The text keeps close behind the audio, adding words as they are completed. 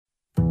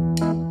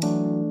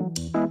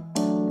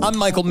I'm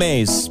Michael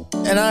Mays,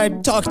 and I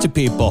talk to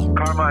people.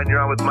 Carmine, you're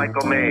on with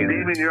Michael Mays.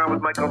 Steven, you're on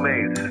with Michael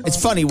Mays.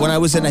 It's funny, when I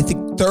was in, I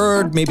think,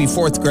 third, maybe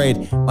fourth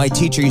grade, my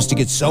teacher used to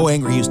get so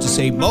angry. He used to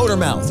say, motor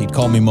mouth. He'd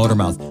call me motor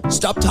mouth.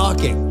 Stop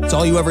talking. That's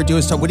all you ever do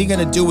is talk. What are you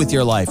going to do with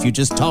your life? You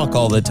just talk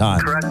all the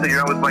time. Caressa,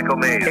 you're on with Michael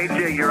Mays.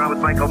 AJ, you're on with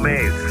Michael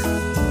Mays.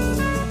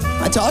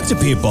 I talk to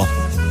people.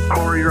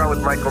 Corey, you're on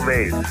with Michael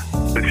Mays.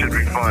 This should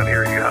be fun.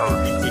 Here he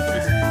goes.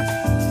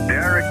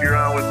 Derek, you're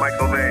on with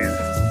Michael Mays.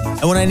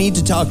 And when I need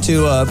to talk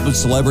to a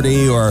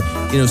celebrity or,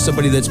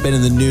 somebody that's been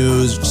in the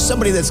news,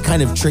 somebody that's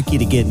kind of tricky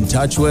to get in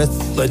touch with.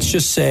 Let's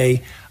just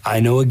say I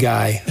know a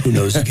guy who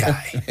knows a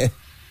guy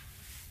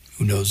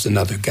who knows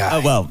another guy.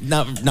 Well,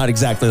 not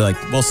exactly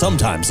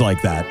sometimes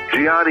like that.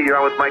 Gianni, you're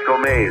on with Michael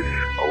Mays.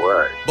 All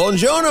right.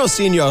 Buongiorno,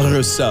 Signor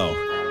Russo.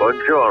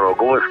 Buongiorno,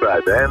 come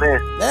stai, bene?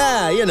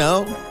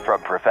 Yeah, From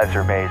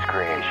Professor Mays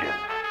Creations.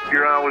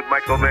 You're on with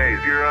Michael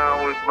Mays. You're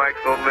on with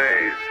Michael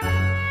Mays.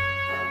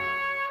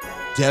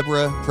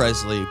 Deborah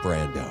Presley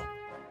Brando,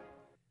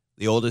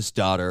 the oldest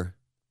daughter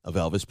of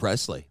Elvis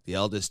Presley, the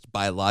eldest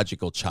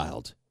biological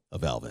child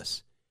of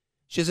Elvis.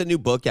 She has a new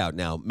book out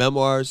now,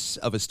 Memoirs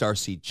of a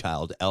Starseed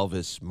Child,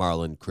 Elvis,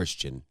 Marlon,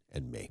 Christian,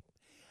 and Me.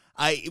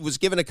 I was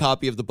given a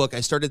copy of the book.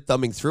 I started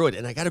thumbing through it,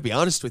 and I got to be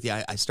honest with you,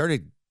 I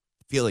started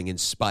feeling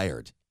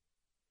inspired.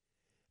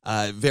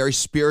 Very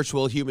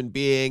spiritual human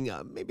being,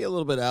 maybe a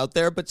little bit out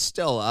there, but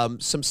still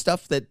some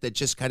stuff that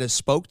just kind of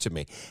spoke to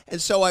me.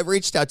 And so I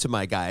reached out to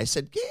my guy. I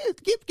said,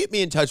 get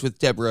me in touch with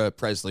Deborah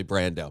Presley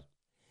Brando.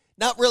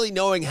 Not really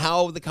knowing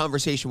how the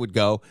conversation would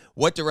go,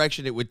 what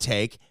direction it would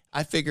take,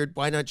 I figured,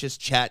 why not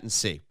just chat and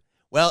see?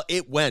 Well,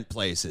 it went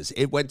places.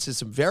 It went to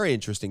some very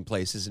interesting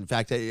places. In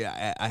fact,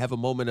 I have a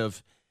moment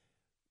of,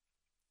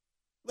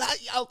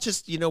 I'll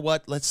just,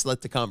 let's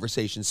let the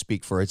conversation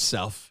speak for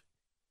itself.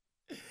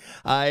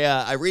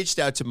 I reached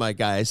out to my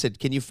guy. I said,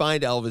 can you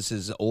find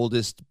Elvis's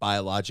oldest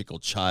biological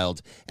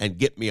child and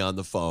get me on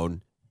the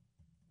phone?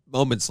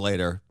 Moments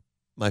later,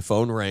 my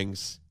phone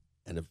rings,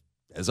 and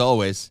as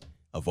always,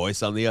 a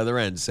voice on the other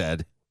end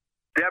said,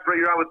 Deborah,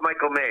 you're on with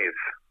Michael Mays.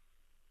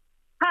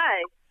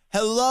 Hi.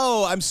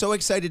 Hello. I'm so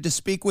excited to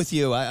speak with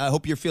you. I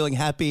hope you're feeling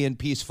happy and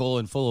peaceful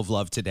and full of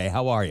love today.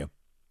 How are you?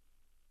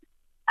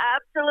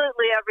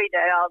 Absolutely, every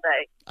day, all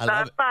day. I But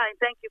love I'm it. fine.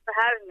 Thank you for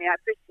having me. I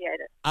appreciate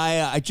it.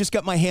 I just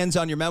got my hands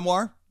on your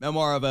memoir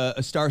of a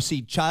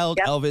starseed child,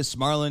 Yep. Elvis,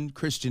 Marlon,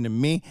 Christian, and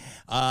Me.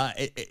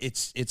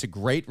 It's a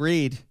great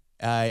read.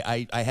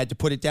 I had to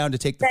put it down to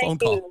take the phone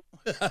Thank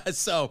call.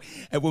 So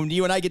when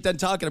you and I get done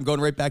talking, I'm going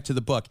right back to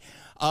the book.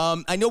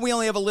 I know we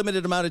only have a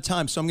limited amount of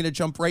time, so I'm going to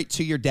jump right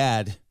to your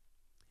dad.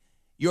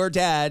 Your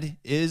dad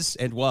is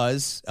and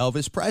was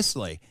Elvis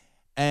Presley,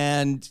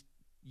 and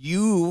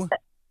you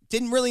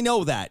didn't really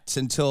know that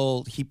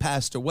until he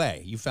passed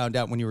away. You found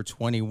out when you were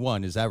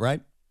 21. Is that right?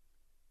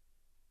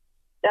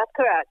 That's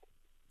correct.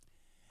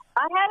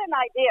 I had an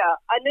idea.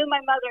 I knew my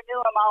mother knew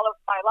him all of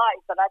my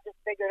life, but I just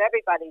figured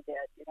everybody did,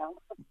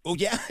 Oh,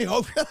 yeah.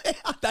 Oh, really?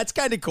 That's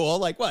kind of cool.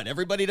 Like what?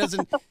 Everybody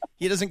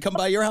he doesn't come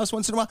by your house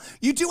once in a while?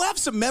 You do have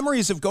some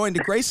memories of going to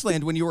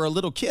Graceland when you were a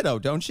little kiddo,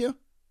 don't you?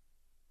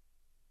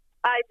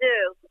 I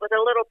do, with a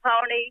little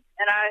pony,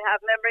 and I have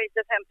memories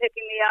of him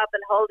picking me up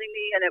and holding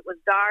me, and it was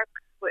dark.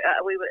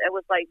 It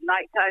was like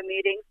nighttime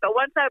meetings. But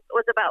once I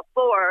was about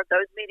 4,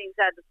 those meetings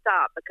had to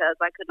stop because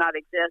I could not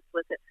exist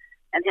with it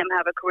and him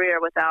have a career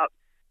without,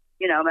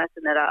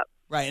 messing it up.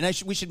 Right,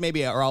 and we should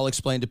maybe, or I'll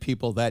explain to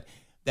people that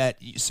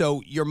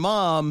so your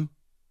mom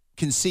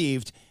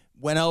conceived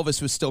when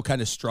Elvis was still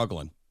kind of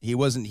struggling. He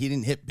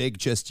didn't hit big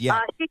just yet.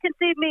 She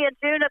conceived me in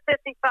June of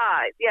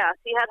 55. Yes,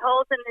 he had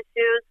holes in his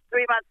shoes.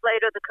 3 months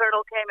later, the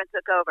colonel came and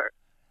took over.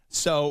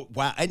 So,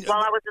 wow.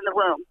 While I was in the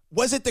womb.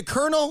 Was it the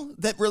colonel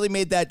that really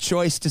made that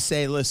choice to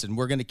say, listen,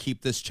 we're going to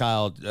keep this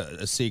child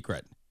a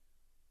secret?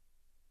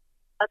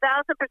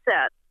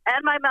 1,000%.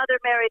 And my mother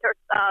married her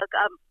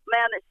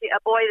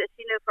a boy that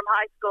she knew from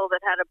high school that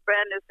had a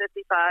brand new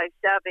 55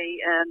 Chevy,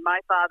 and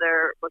my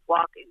father was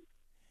walking.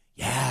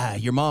 Yeah,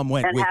 your mom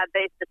went and had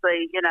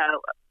basically,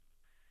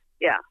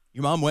 yeah.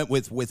 Your mom went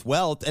with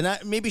wealth, and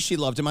maybe she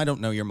loved him. I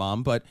don't know your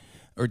mom,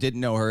 or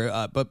didn't know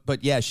her,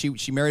 but yeah,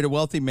 she married a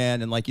wealthy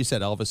man, and like you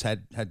said, Elvis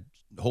had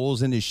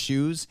holes in his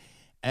shoes,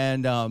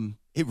 and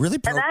it really.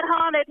 And that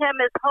haunted him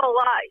his whole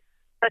life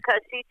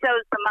because she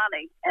chose the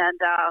money, and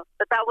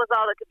but that was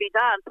all that could be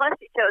done. Plus,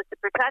 she chose to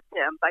protect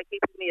him by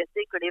keeping me a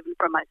secret, even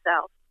from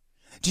myself.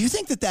 Do you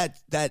think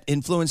that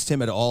influenced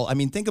him at all? I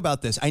mean, think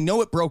about this. I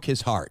know it broke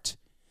his heart.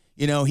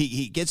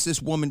 He gets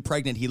this woman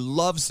pregnant. He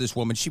loves this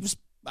woman. She was,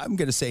 I'm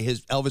going to say,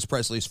 Elvis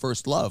Presley's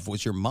first love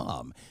was your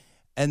mom,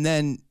 and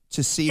then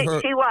to see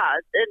her, she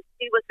was, and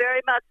she was very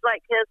much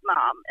like his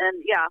mom,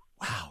 and yeah.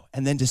 Wow.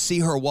 And then to see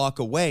her walk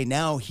away,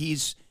 now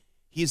he's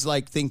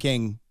like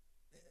thinking,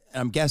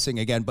 I'm guessing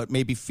again, but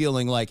maybe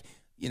feeling like,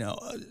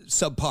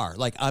 subpar,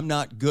 like I'm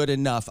not good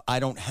enough. I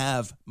don't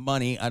have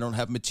money. I don't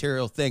have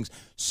material things.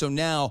 So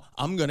now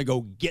I'm going to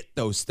go get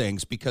those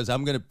things because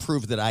I'm going to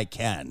prove that I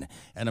can.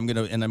 And I'm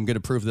going to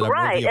prove that I'm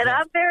worthy of and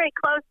love. I'm very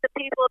close to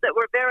people that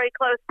were very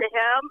close to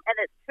him. And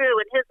it's true.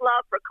 And his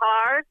love for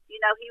cars,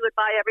 he would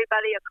buy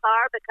everybody a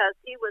car because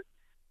he was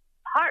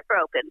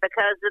heartbroken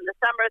because in the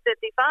summer of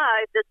 55,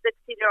 this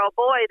 16-year-old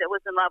boy that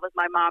was in love with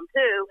my mom,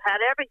 too,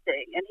 had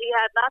everything, and he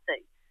had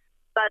nothing.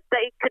 But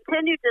they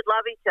continued to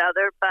love each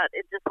other, but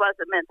it just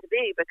wasn't meant to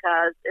be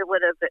because it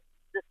would have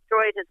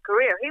destroyed his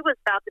career. He was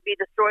about to be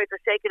destroyed for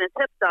shaking his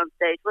hips on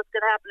stage. What's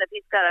going to happen if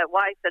he's got a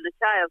wife and a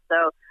child?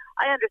 So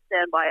I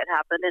understand why it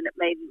happened, and it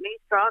made me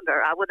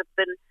stronger. I would have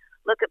been,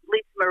 look at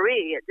Lisa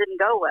Marie. It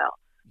didn't go well.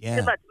 Yeah.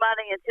 Too much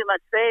money and too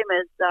much fame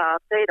is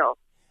fatal.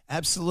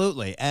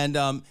 Absolutely. And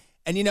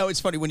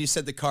it's funny when you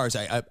said the cars.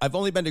 I've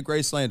only been to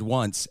Graceland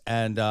once,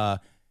 and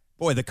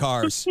boy, the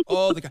cars.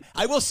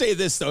 I will say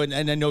this, though,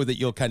 and I know that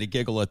you'll kind of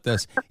giggle at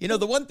this.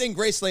 The one thing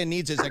Graceland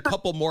needs is a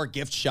couple more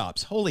gift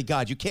shops. Holy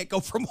God, you can't go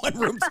from one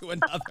room to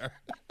another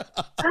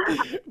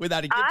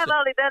without a gift shop. I've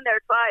only been there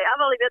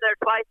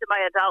twice in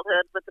my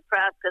adulthood with the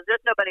press because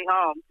there's nobody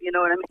home. You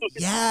know what I mean?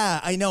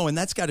 Yeah, I know, and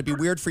that's got to be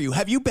weird for you.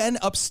 Have you been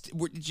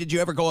did you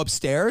ever go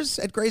upstairs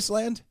at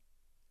Graceland?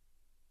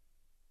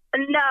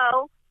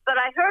 No. But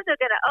I heard they're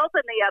going to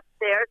open the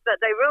upstairs, but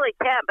they really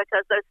can't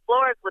because those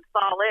floors would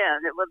fall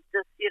in. It was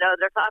just,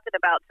 they're talking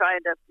about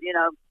trying to,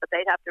 but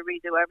they'd have to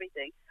redo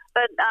everything.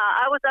 But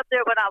I was up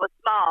there when I was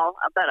small,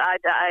 but I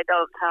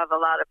don't have a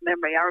lot of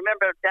memory. I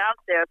remember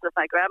downstairs with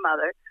my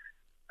grandmother.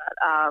 But,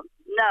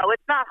 no,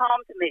 it's not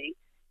home to me.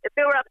 If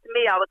it were up to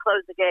me, I would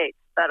close the gates.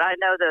 But I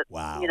know that,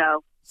 wow.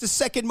 It's the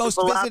second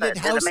most visited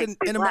house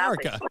in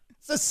America. Happy.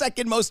 It's the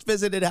second most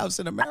visited house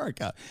in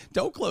America.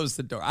 Don't close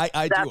the door. That's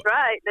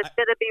right. It's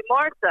going to be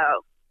more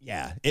so.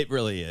 Yeah, it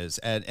really is.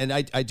 And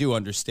I do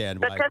understand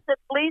why. Because since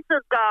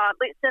Lisa's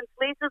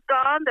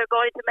gone, they're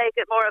going to make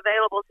it more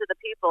available to the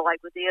people,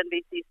 like with the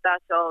NBC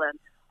special and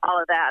all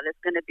of that. It's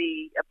going to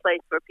be a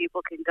place where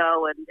people can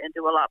go and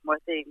do a lot more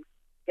things,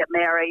 get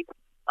married,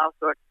 all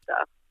sorts of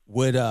stuff.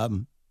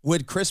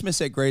 Would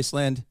Christmas at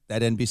Graceland,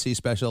 that NBC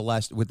special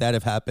would that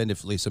have happened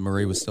if Lisa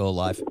Marie was still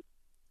alive?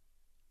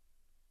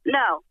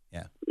 No.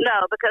 Yeah.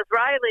 No, because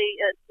Riley,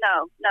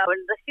 no.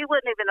 And she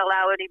wouldn't even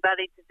allow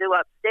anybody to do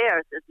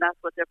upstairs, and that's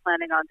what they're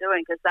planning on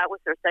doing because that was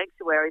her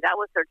sanctuary. That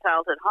was her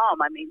childhood home.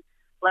 I mean,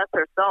 bless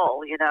her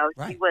soul,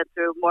 Right. She went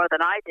through more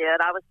than I did.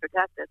 I was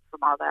protected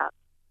from all that.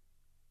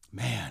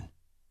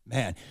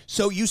 Man.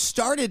 So you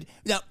started,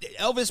 now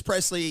Elvis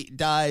Presley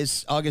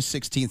dies August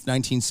 16th,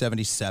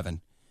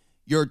 1977.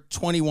 You're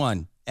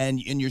 21,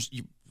 and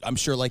I'm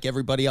sure like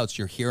everybody else,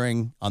 you're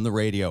hearing on the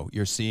radio,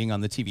 you're seeing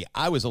on the TV.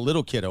 I was a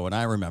little kiddo, and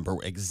I remember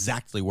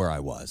exactly where I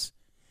was.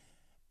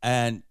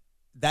 And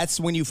that's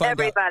when you find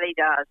Everybody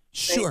does.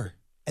 Sure.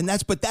 And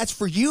that's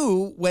for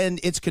you when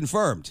it's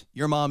confirmed.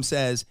 Your mom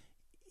says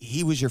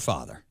he was your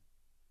father.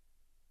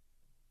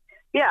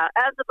 Yeah,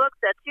 as the book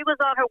said, she was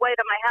on her way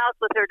to my house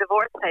with her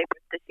divorce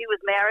papers because she was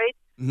married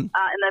in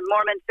the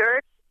Mormon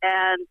church,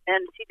 and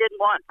she didn't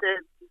want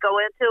to go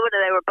into it,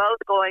 and they were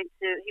both going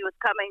to. He was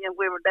coming, and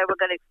they were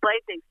going to explain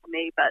things to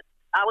me, but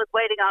I was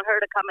waiting on her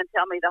to come and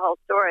tell me the whole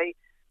story,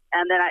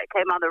 and then I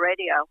came on the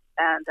radio,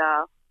 and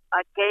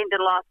I gained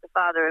and lost a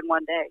father in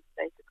one day,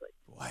 basically.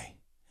 Boy.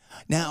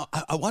 Now,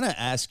 I want to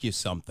ask you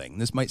something.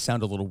 This might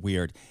sound a little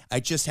weird. I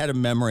just had a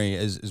memory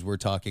as we're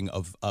talking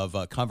of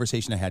a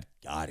conversation I had,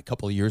 a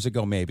couple of years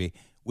ago maybe,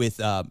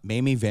 with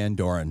Mamie Van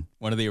Doren,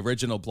 one of the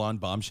original Blonde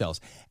Bombshells.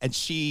 And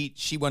she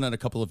went on a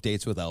couple of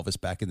dates with Elvis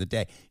back in the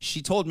day.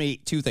 She told me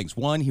two things.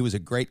 One, he was a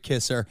great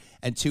kisser,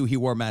 and two, he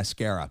wore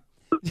mascara.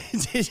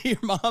 Did your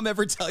mom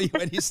ever tell you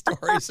any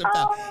stories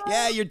about,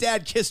 your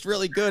dad kissed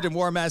really good and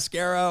wore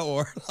mascara,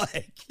 or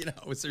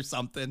was there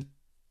something?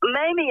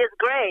 Mamie is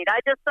great. I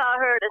just saw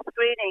her at a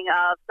screening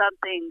of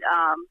something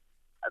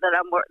that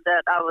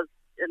I was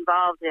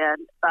involved in.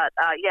 But,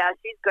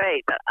 she's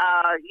great. But,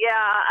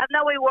 I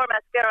know we wore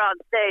mascara on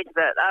stage,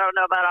 but I don't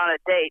know about on a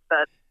date.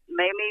 But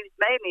Mamie's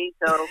Mamie,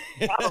 so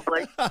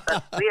probably.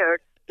 That's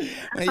weird.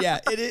 Yeah,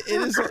 it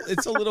is.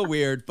 It's a little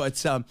weird.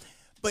 But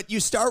you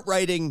start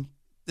writing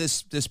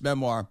this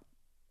memoir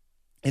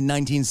in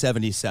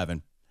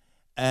 1977,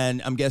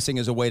 and I'm guessing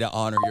as a way to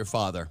honor your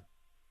father.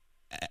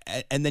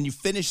 And then you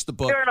finish the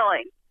book.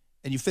 Journaling.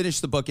 And you finish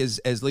the book as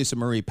Lisa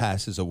Marie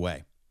passes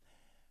away.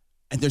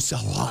 And there's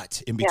a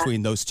lot in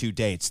between those two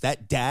dates.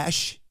 That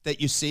dash that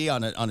you see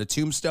on a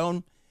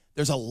tombstone,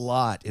 there's a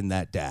lot in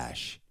that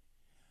dash.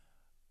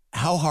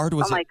 How hard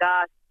was it? Oh, my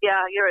gosh.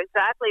 Yeah, you're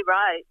exactly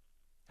right.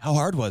 How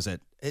hard was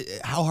it?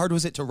 How hard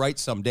was it to write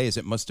some days?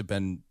 It must have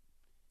been,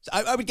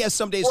 I would guess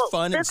some days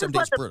fun and some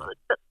days brutal.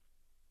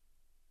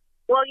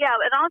 Well, yeah,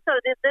 and also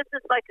this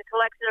is like a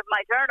collection of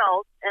my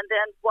journals, and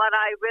then what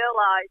I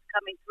realized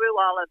coming through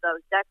all of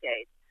those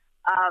decades.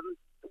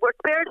 We're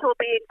spiritual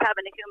beings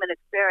having a human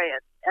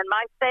experience, and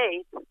my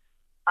faith,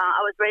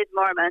 I was raised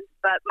Mormon,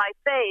 but my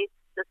faith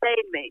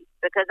sustained me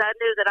because I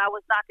knew that I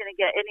was not going to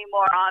get any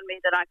more on me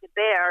than I could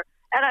bear,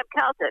 and I'm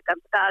Celtic, I'm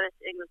Scottish,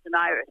 English, and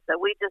Irish, so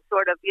we just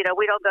sort of, we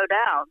don't go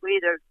down. We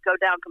either go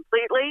down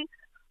completely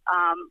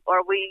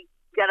or we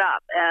get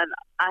up, and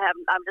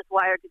I'm just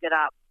wired to get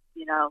up.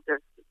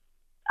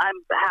 I'm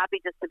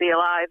happy just to be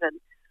alive, and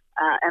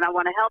I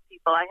want to help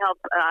people. I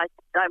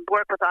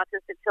work with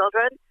autistic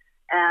children,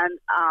 and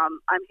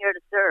I'm here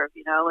to serve,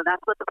 you know, and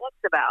that's what the book's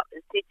about,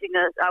 is teaching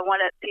us. I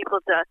wanted people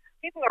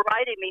are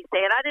writing me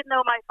saying, I didn't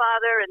know my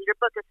father, and your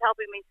book is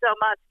helping me so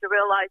much to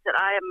realize that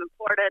I am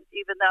important,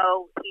 even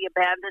though he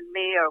abandoned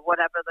me or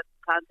whatever the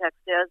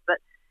context is.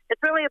 But it's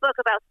really a book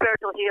about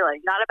spiritual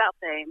healing, not about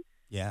fame,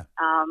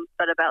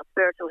 but about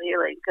spiritual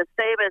healing, because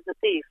fame is a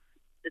thief.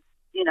 It's,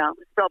 you know,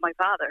 it stole my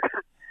father.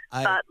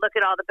 But look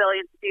at all the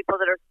billions of people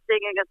that are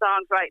singing his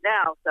songs right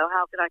now, so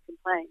how can I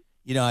complain?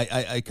 You know,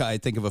 I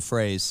think of a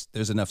phrase,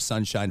 there's enough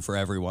sunshine for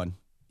everyone,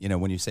 you know,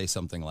 when you say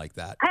something like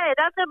that. Hey,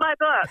 that's in my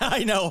book.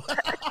 I know.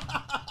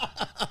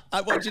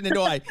 I want you to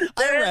know I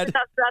read.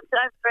 Enough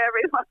sunshine for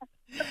everyone.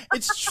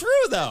 It's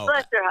true, though.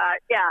 Bless your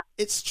heart, yeah.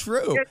 It's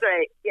true. You're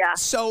great, yeah.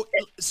 So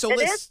it listen.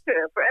 is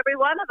true for every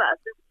one of us.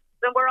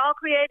 And we're all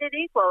created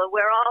equal, and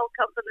we're all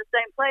come from the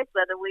same place,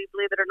 whether we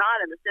believe it or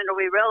not. And the sooner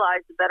we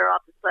realize, the better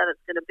off this planet's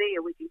going to be,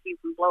 and we can keep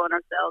from blowing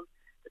ourselves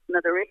to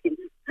smithereens.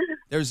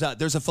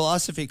 There's a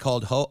philosophy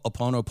called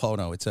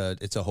Ponopono.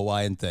 It's a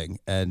Hawaiian thing,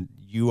 and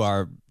you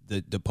are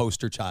the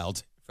poster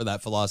child for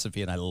that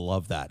philosophy, and I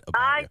love that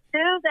about you. I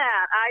do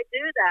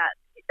that.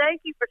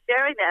 Thank you for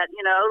sharing that.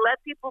 You know,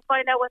 let people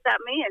find out what that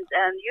means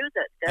and use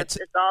it. It's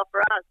all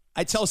for us.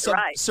 I tell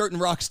certain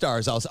rock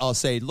stars, I'll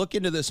say, look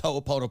into this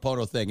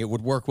Ponopono thing. It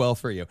would work well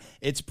for you.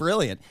 It's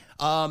brilliant.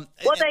 Well,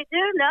 they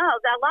do know.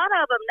 A lot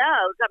of them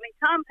know. I mean,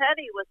 Tom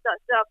Petty was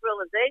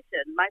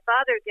self-realization. My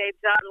father gave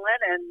John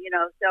Lennon, you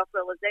know,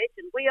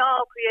 self-realization. We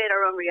all create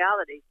our own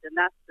realities, and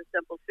that's the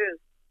simple truth.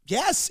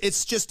 Yes,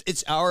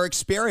 it's our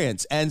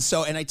experience. And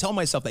I tell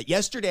myself that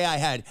yesterday I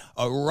had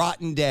a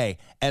rotten day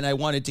and I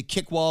wanted to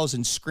kick walls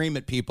and scream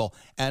at people.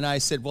 And I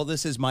said, well,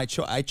 this is my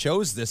choice. I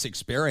chose this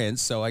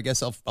experience, so I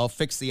guess I'll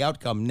fix the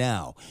outcome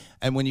now.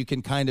 And when you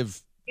can kind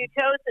of... You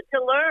chose it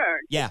to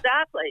learn. Yeah.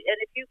 Exactly. And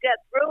if you get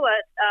through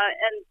it,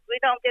 and we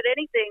don't get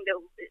anything,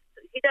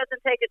 he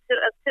doesn't take us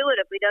to it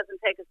if he doesn't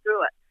take us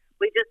through it.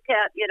 We just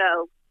can't, you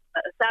know,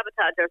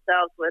 sabotage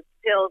ourselves with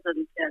pills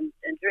and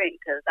drink,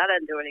 because that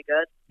doesn't do any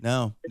good.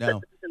 No. It's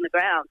in the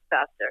ground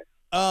faster.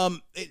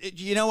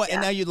 You know what? Yeah.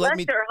 And now you led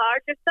me. Bless your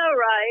heart. You're so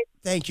right.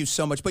 Thank you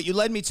so much. But you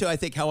led me to, I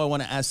think, how I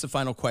want to ask the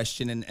final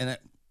question. And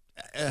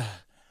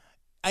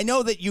I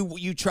know that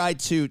you tried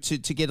to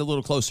get a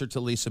little closer to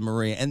Lisa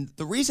Marie. And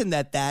the reason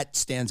that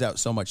stands out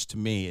so much to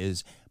me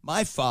is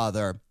my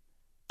father,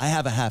 I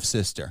have a half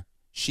sister.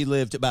 She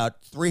lived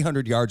about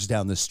 300 yards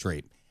down the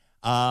street.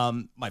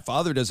 My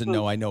father doesn't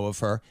know I know of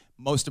her.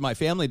 Most of my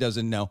family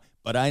doesn't know,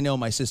 but I know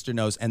my sister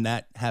knows, and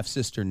that half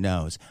sister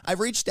knows. I've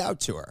reached out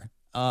to her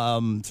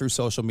through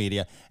social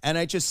media, and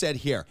I just said,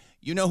 here,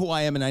 you know who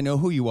I am, and I know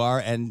who you are,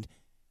 and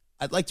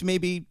I'd like to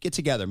maybe get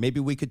together. Maybe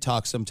we could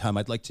talk sometime.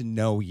 I'd like to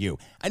know you.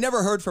 I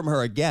never heard from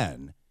her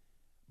again,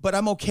 but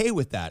I'm okay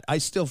with that. I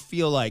still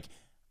feel like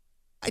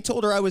I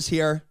told her I was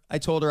here. I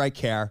told her I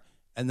care,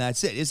 and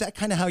that's it. Is that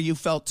kind of how you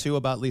felt, too,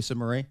 about Lisa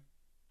Marie?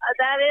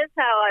 That is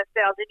how I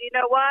felt. And you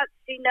know what?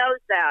 She knows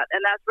that,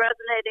 and that's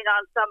resonating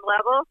on some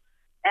level.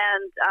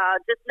 And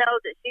just know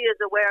that she is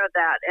aware of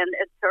that, and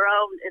it's her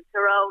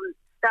own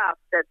stuff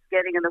that's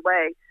getting in the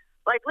way.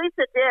 Like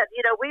Lisa did,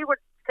 you know, we were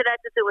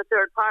connected to a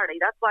third party.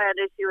 That's why I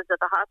knew she was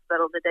at the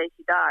hospital the day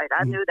she died.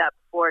 I knew that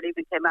before it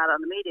even came out on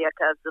the media,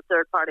 because the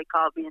third party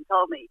called me and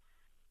told me.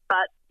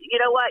 But you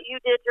know what? You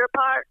did your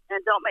part,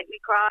 and don't make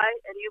me cry,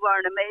 and you are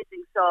an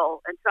amazing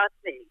soul. And trust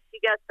me, she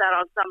gets that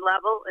on some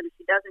level, and if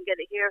she doesn't get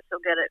it here,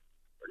 she'll get it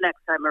next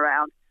time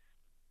around.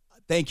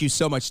 Thank you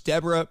so much,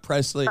 Deborah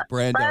Presley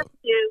Brando. Bless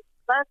you.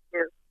 Bless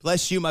you.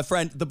 Bless you, my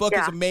friend. The book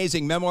is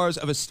amazing. Memoirs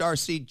of a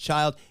Starseed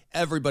Child.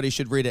 Everybody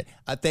should read it.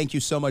 Thank you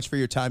so much for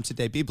your time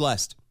today. Be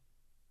blessed.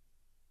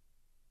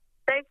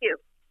 Thank you.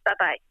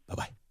 Bye-bye.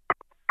 Bye-bye.